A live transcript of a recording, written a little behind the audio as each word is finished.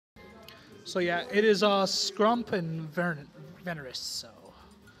So yeah, it is Scrump and Veneris. So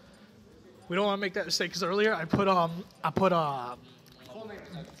we don't want to make that mistake because earlier I put.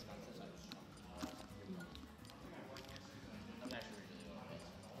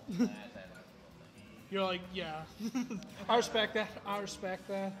 You're like, yeah. I respect that. I respect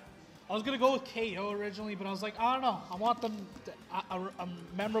that. I was gonna go with KO originally, but I was like, I don't know. I want them a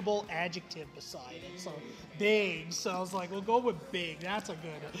memorable adjective beside it. So big. So I was like, we'll go with big. That's a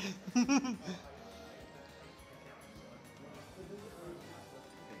good.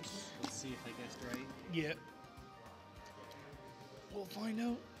 Let's see if I guessed right. Yeah. We'll find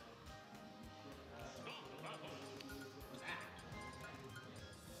out.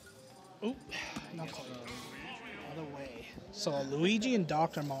 Oop, not quite. Other way. So Luigi and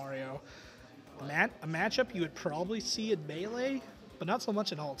Dr. Mario. A matchup you would probably see at Melee, but not so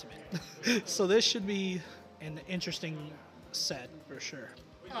much in Ultimate. So this should be an interesting set for sure.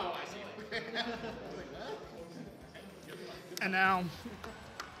 Oh, I see. And now,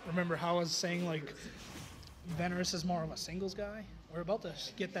 remember how I was saying like Veneris is more of a singles guy? We're about to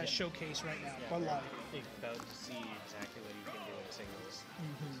get that showcase right now, but live. About to see exactly what he can do in singles.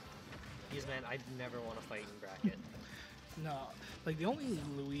 He's man, I'd never want to fight in bracket. No, like the only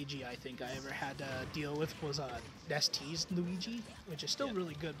Luigi I think I ever had to deal with was ST's Luigi, which is still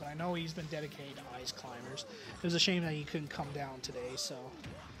really good, but I know he's been dedicated to Ice Climbers. It was a shame that he couldn't come down today, so.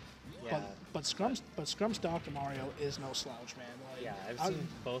 Yeah. But Scrump's Dr. Mario is no slouch, man. Like, Yeah, I've seen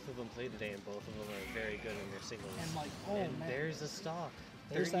both of them play today, and both of them are very good in their singles. And like, oh and man, there's a stock.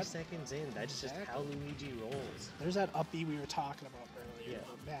 There's 30 that- seconds in. That's just how Luigi rolls. there's that upbeat we were talking about earlier. Yeah.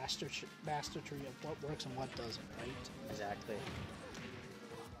 The mastery of what works and what doesn't, right? Exactly.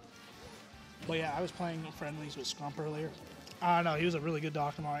 But yeah, I was playing friendlies with Scrump earlier. I don't know, he was a really good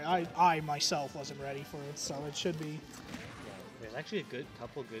Dr. Mario. I myself wasn't ready for it, so it should be. Yeah, there's actually a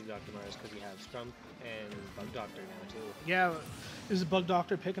couple good Dr. Marios because you have Scrump and Bug Doctor now too. Yeah, is the Bug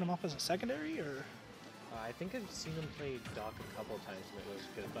Doctor picking him up as a secondary, or? I think I've seen him play Doc a couple times and it was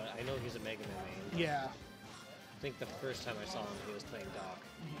good, but I know he's a Mega Man main. Yeah. I think the first time I saw him, he was playing Doc.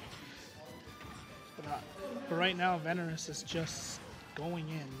 But right now, Veneris is just going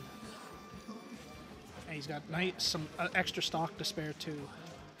in. And he's got some extra stock to spare too.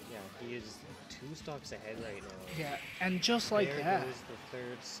 Yeah, he is 2 stocks ahead right now. Yeah, and just like there that, goes the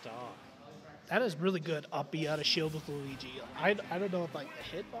 3rd stock. that is really good up B out of shield with Luigi. I don't know if like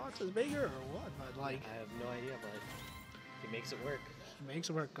the hitbox is bigger or what, but like I have no idea, but he makes it work. he makes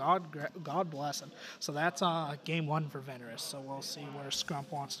it work. God bless him. So that's game 1 for Veneris. So we'll see where Scrump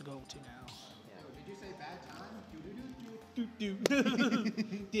wants to go to now. Did you say bad time?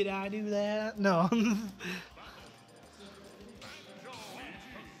 Did I do that? No.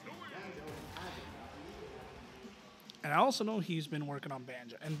 And I also know he's been working on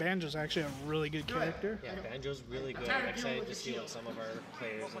Banjo, and Banjo's actually a really good character. Yeah, Banjo's really good. I'm excited to see what some of our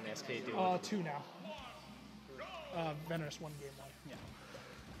players in SK do. 2 now. Veneris won game 1.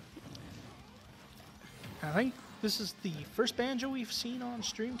 Yeah. I think this is the first Banjo we've seen on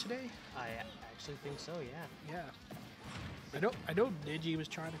stream today. I actually think so, yeah. Yeah. I know Digi was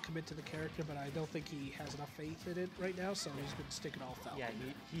trying to commit to the character, but I don't think he has enough faith in it right now, so he's been sticking all Falcon. Yeah,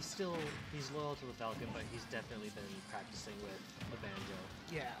 he's loyal to the Falcon, but he's definitely been practicing with the Banjo.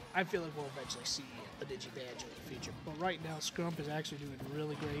 Yeah, I feel like we'll eventually see a Digi Banjo in the future. But right now, Scrump is actually doing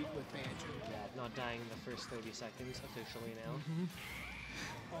really great with Banjo. Yeah, not dying in the first 30 seconds officially now.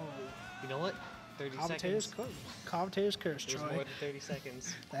 Oh, You know what? 30 seconds. Commentator's curse, There's Troy. more than 30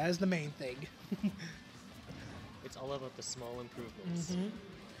 seconds. That is the main thing. It's all about the small improvements.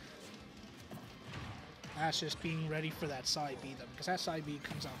 That's just being ready for that side B, though, because that side B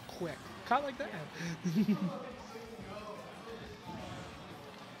comes out quick. Caught like that. Do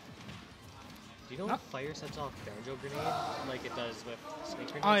you know if fire sets off Banjo grenade like it does with snake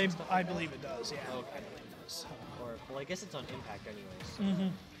grenades and stuff I like that? believe it does, yeah. Okay. I believe it does. Or, well, I guess it's on impact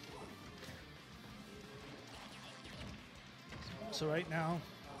anyways. So right now,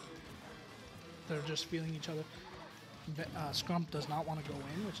 they're just feeling each other. Scrump does not want to go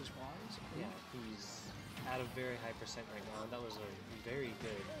in, which is wise. Yeah, he's at a very high percent right now, and that was a very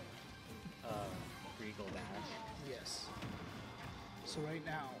good Regal dash. Yes. So right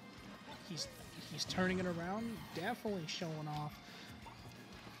now, he's turning it around, definitely showing off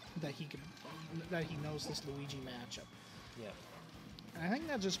that he knows this Luigi matchup. Yeah. And I think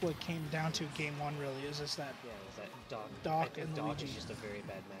that's just what came down to game 1 really, is just that Yeah, is that Doc I think and Doc Luigi. is just a very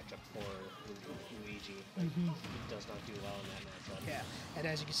bad matchup for Luigi. Like, he does not do well in that matchup. yeah. And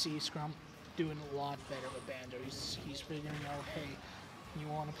as you can see, Scrump doing a lot better with Banjo. He's figuring out, hey, you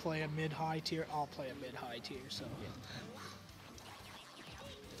want to play a mid-high tier? I'll play a mid-high tier. So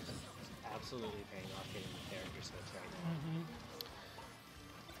absolutely paying off getting the character switch right now.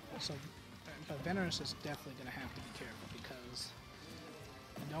 So, but Veneris is definitely going to have to be careful because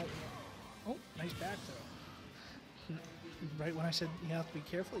you don't. Oh, nice back throw. Right when I said you have to be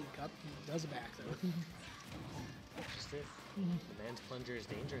careful, he does a back throw. That's just it. The man's plunger is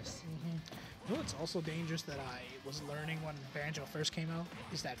dangerous. You know what's also dangerous that I was learning when Banjo first came out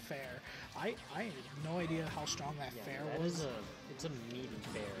is that fair. I had no idea how strong that Yeah, fair that was. is it's a meaty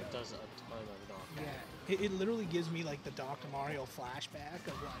fair. It does a ton of knockback. Yeah, it literally gives me like the Dr. Mario flashback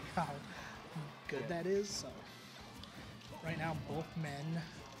of like how good Yeah. that is. So right now both men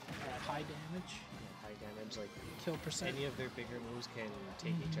are at high damage, High damage, like kill percent. any of their bigger moves can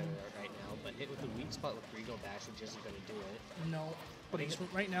take each other out right now, but hit with a weak spot with Regal Dash, which isn't going to do it. No, but he's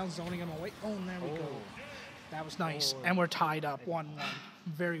right now zoning him away. Oh, and there we go. Oh. That was nice, Oh. and we're tied up 1-1.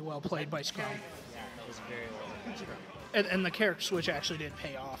 Very well played by Scrum. Yeah, that was very well done by Scrum. And the character switch actually did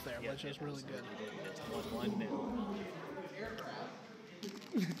pay off there, which was really good. It's 1-1 now.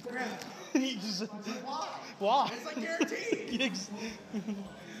 He just- Why? It's like guaranteed.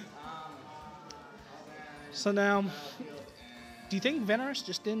 So now, do you think Veneris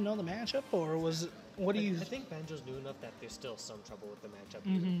just didn't know the matchup, or was it, what do you? I think Banjo's new enough that there's still some trouble with the matchup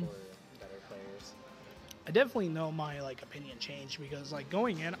even for better players. I definitely know my like opinion changed because like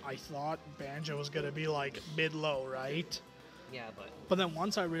going in, I thought Banjo was gonna be like mid-low, right? Yeah, but But then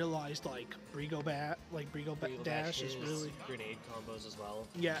once I realized like Brigo Regal Dash is Dash's really grenade combos as well.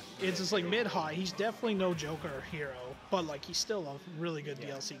 yeah, it's just like mid-high. He's definitely no Joker hero, but like he's still a really good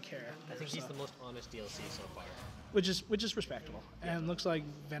DLC character. I think he's so- the most honest DLC so far. which is respectable. And looks like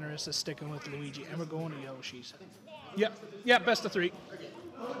Veneris is sticking with Luigi, and we're going to Yoshi's. Yep, best of 3.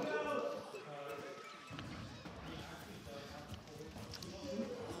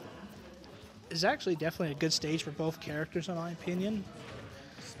 It's actually definitely a good stage for both characters, in my opinion.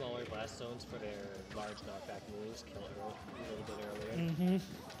 Smaller blast zones for their large knockback moves kill it a little bit earlier.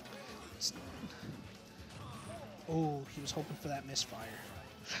 Oh, he was hoping for that misfire.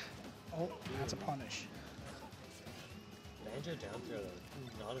 Oh, that's a punish. Banjo down throw,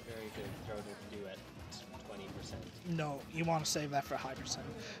 though, not a very good throw to do at 20%. No, you want to save that for high percent.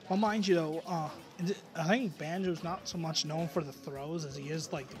 Well, mind you, though, I think Banjo's not so much known for the throws as he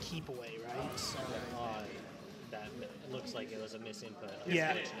is like the keep away, right? So, That it looks like it was a misinput.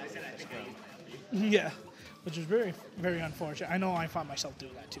 Yeah. Unfortunately for Scrum. yeah, which is very, very unfortunate. I know I find myself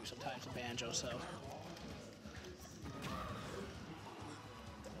doing that too sometimes with Banjo, so.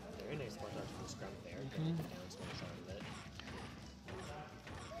 Very nice one touch from Scrum there. Getting the down smash out of it.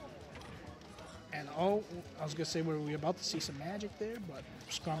 And oh, I was gonna say we were about to see some magic there, but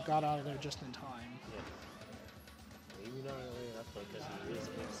Scrum got out of there just in time. Yeah. Maybe not early enough though, because he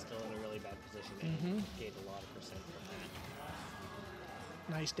is still in a really bad position and gained a lot of percent from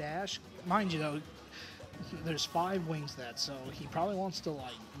that. Nice dash. Mind you though, there's 5 wings that, so he probably wants to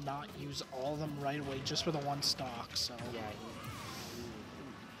like not use all of them right away just for the one stock. So Yeah,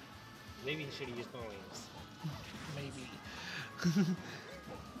 maybe he should have used more wings. maybe.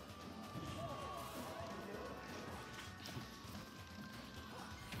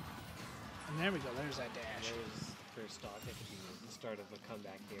 And there we go. There's that dash. There's first stock. It could be the start of a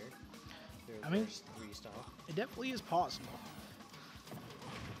comeback here. There's I mean- first 3 stock. It definitely is possible.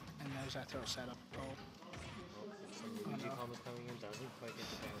 And there's that throw setup. Oh, Some Luigi combos coming in. Doesn't quite get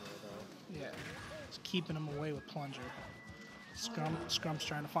the banner though. yeah. It's keeping him away with plunger. Scrump's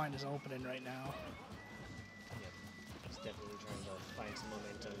trying to find his opening right now. Yep. He's definitely trying to find some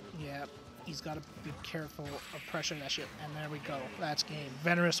momentum. Yeah, he's got to be careful of pressure that shit. And there we go. That's game.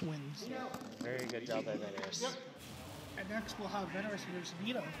 Veneris wins. Very good job by Veneris. And next we'll have Veneris versus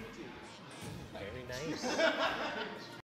Vito. Very nice.